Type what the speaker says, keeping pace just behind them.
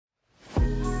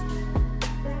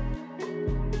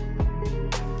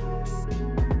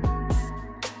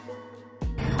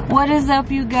What is up,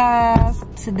 you guys?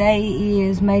 Today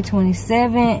is May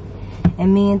 27th,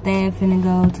 and me and Thad finna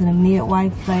go to the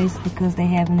Midwife place because they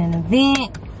having an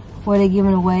event where they're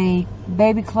giving away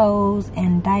baby clothes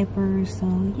and diapers.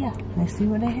 So yeah, let's see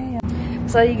what they have.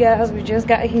 So you guys, we just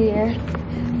got here.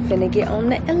 Finna get on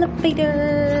the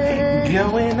elevator.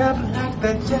 Going up like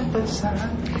the Jefferson.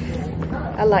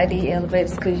 I like these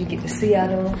elevators because you get to see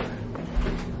out of them.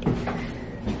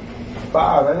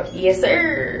 5, ain't it? Yes,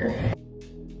 sir.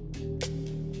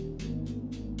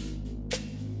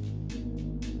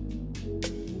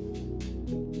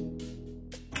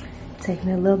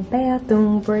 Taking a little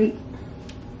bathroom break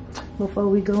before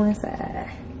we go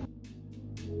inside.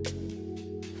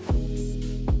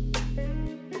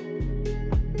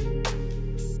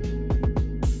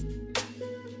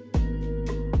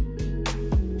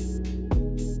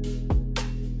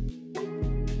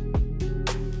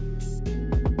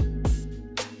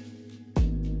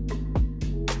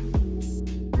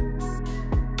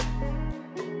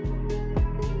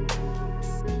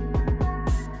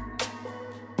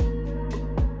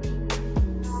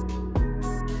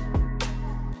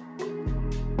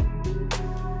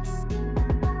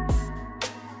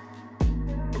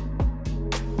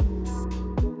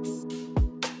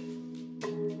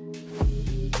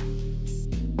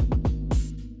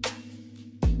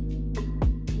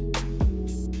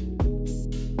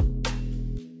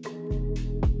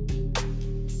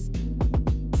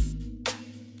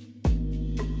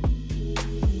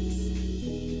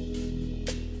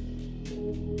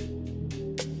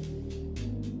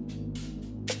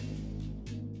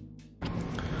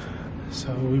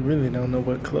 So we really don't know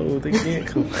what clothes they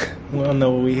get. We don't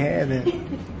know what we had in.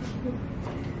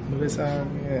 But it's all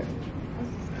good.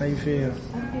 How you feel? I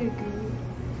feel good.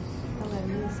 I like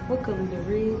this. What color the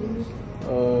red is?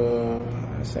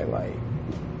 I say like.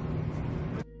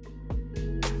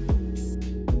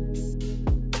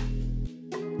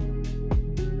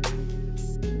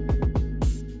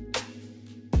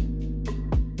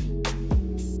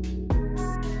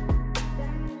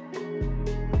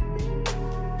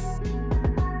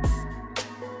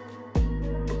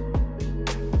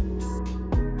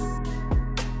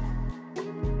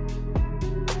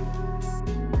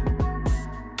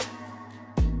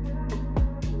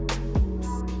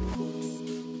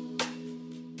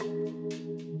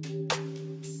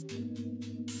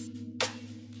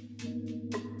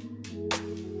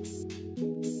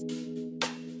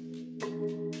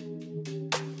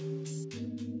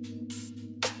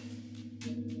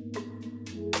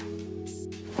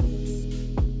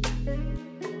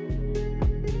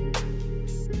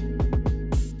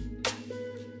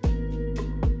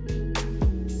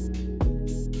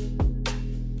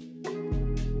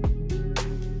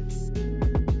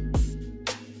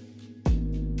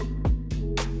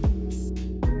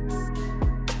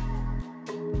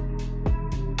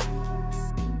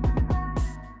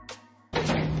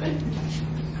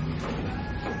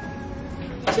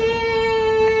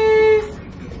 Cheers!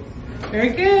 Very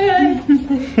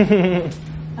good.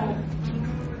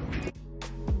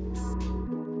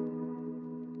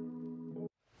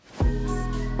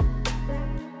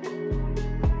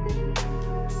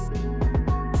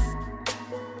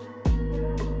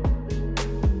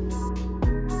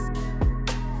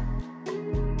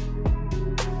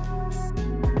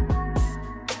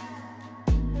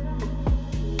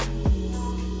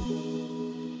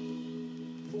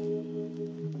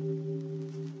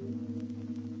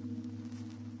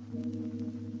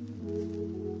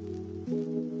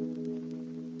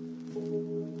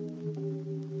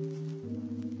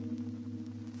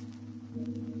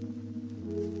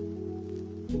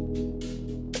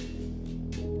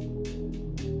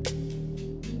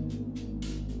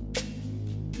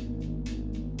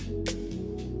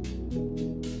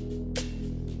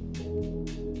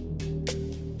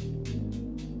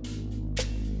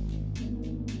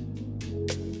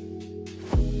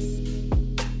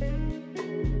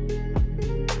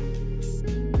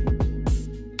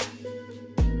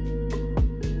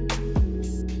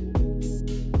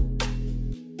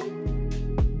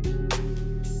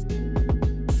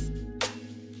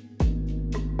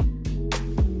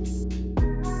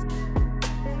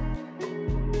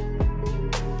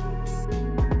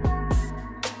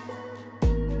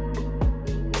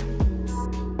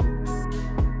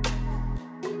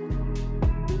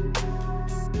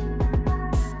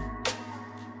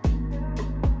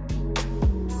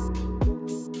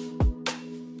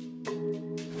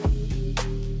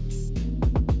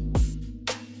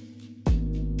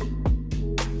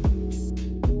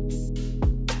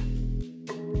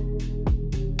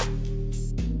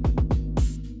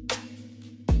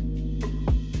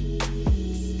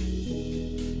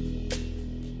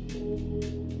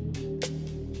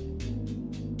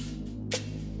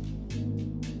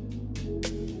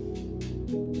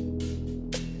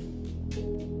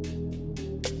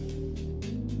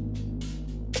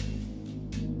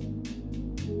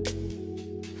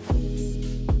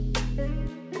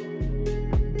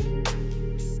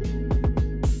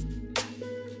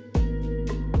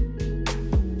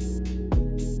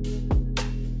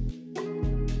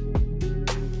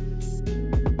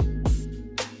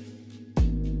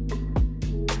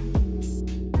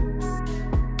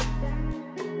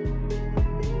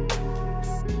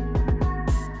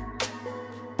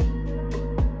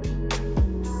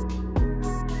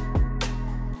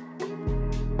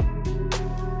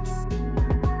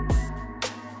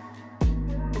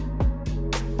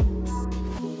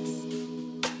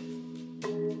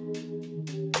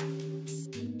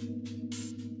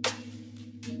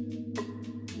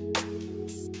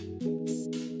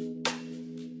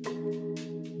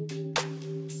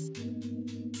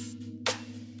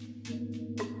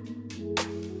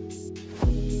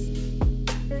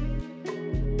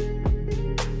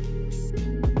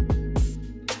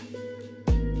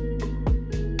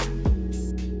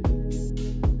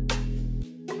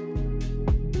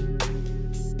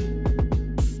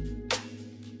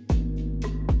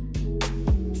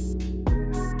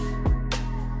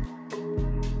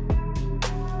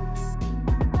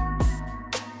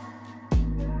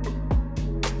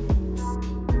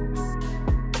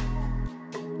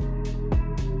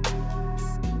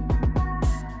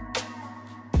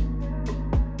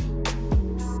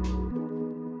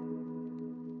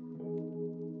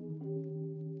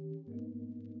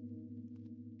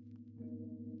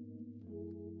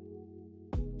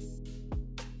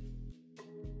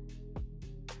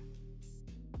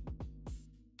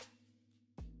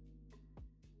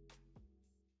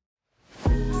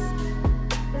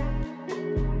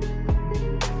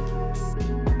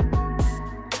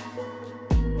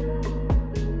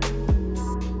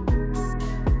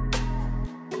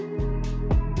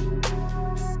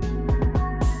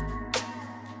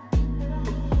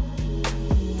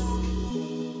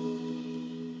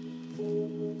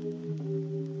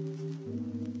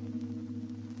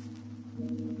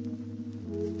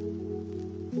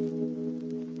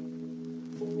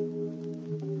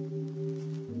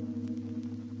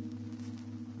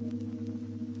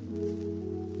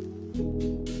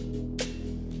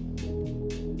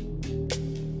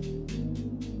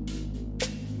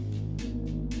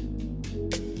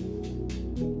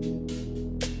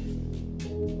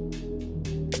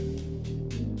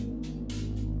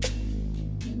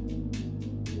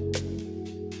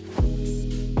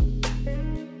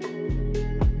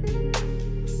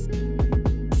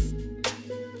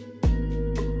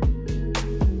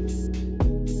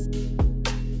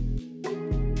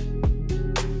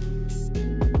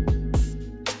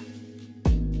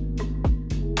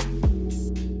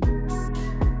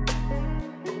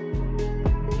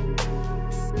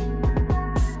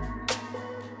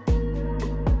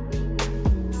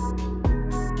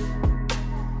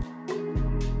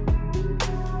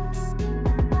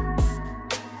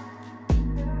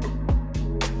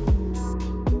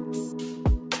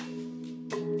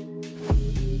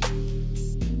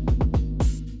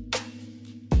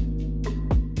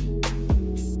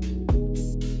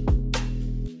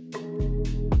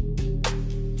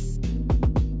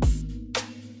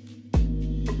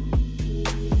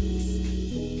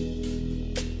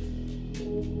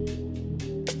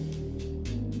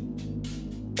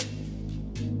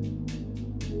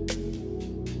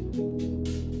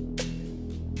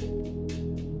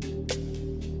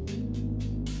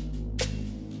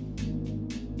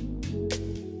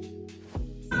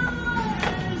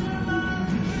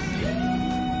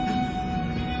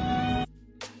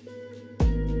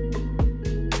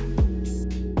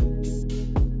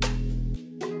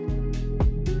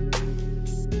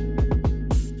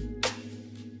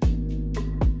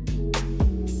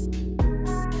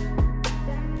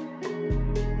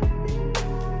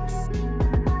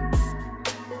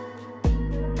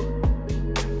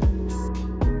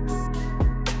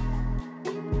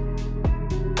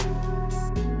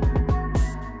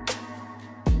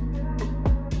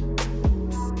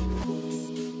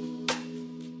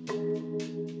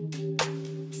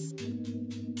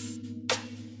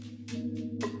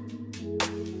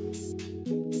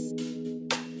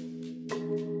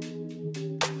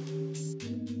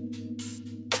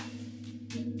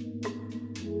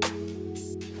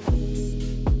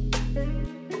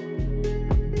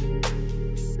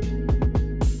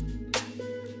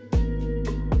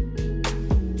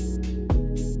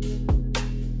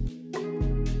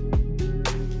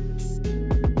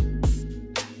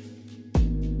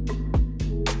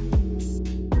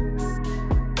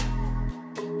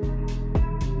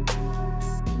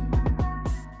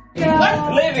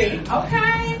 What's living?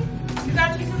 Okay. You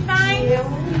got you some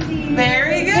things?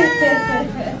 Very good.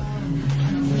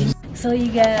 So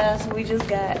you guys, we just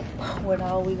got what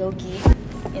all we go get.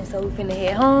 And so we finna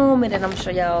head home and then I'm gonna show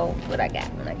y'all what I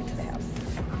got when I get to the house.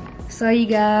 So you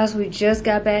guys, we just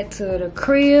got back to the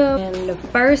crib. And the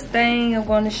first thing I'm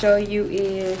gonna show you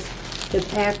is the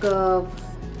pack of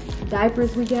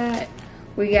diapers we got.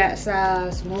 We got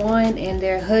size 1 and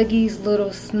they're Huggies little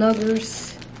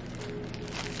snuggers.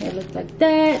 They look like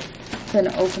that. I'm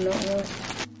gonna open up one.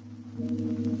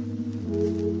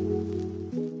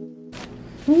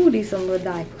 Ooh, these some little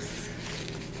diapers.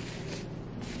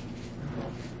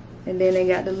 And then they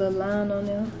got the little line on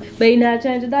there. But you know how to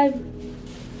change a diaper?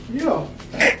 Yeah.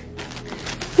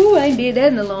 Ooh, I ain't did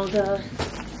that in a long time.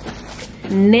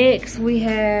 Next, we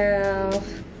have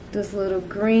this little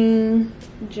green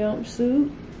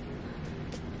jumpsuit.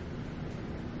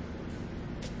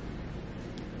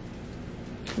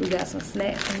 We got some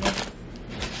snacks in there.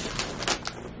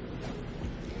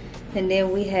 And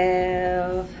then we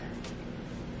have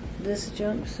this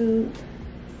jumpsuit.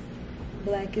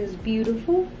 Black is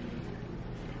beautiful.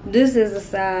 This is a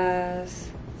size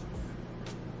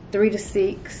 3 to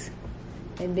 6.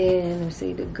 And then, let's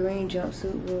see, the green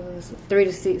jumpsuit was 3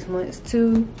 to 6 months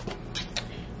too.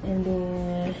 And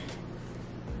then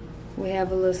we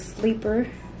have a little sleeper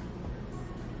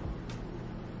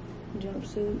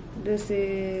jumpsuit. This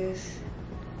is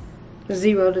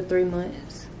 0 to 3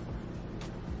 months.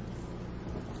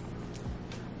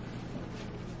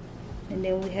 And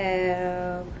then we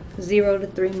have 0 to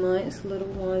 3 months little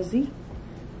onesie.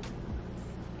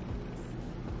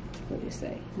 What do you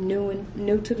say?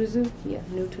 New to the zoo? Yeah,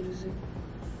 new to the zoo.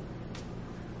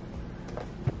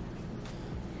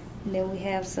 And then we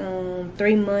have some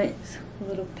 3 months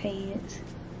little pants.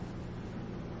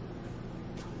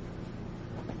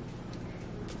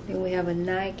 Then we have a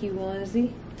Nike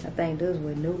onesie. I think those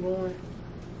were newborn.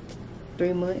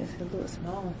 3 months, a little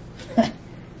small.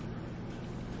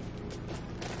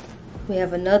 We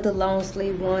have another long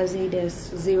sleeve onesie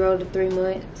that's 0 to 3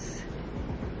 months.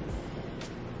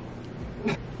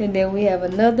 And then we have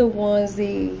another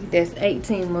onesie that's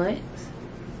 18 months.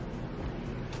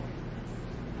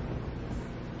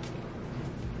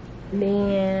 And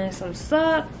then some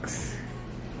socks.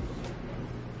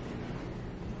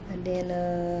 And then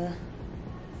a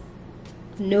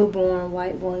newborn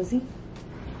white onesie.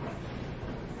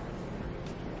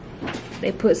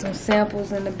 They put some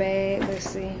samples in the bag. Let's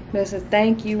see. There's a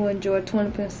thank you, enjoy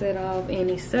 20% off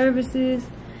any services.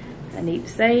 I need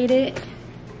to say that.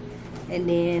 And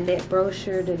then that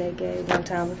brochure that they gave one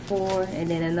time before. And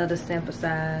then another sample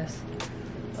size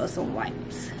of some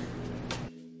wipes.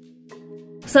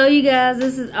 So you guys,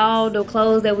 this is all the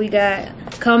clothes that we got.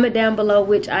 Comment down below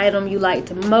which item you like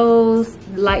the most.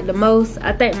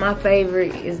 I think my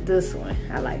favorite is this one.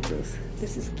 I like this.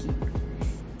 This is cute.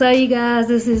 So you guys,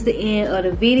 this is the end of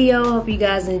the video. Hope you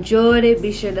guys enjoyed it.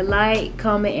 Be sure to like,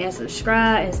 comment, and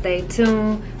subscribe, and stay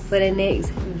tuned for the next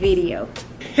video.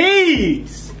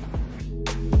 Peace!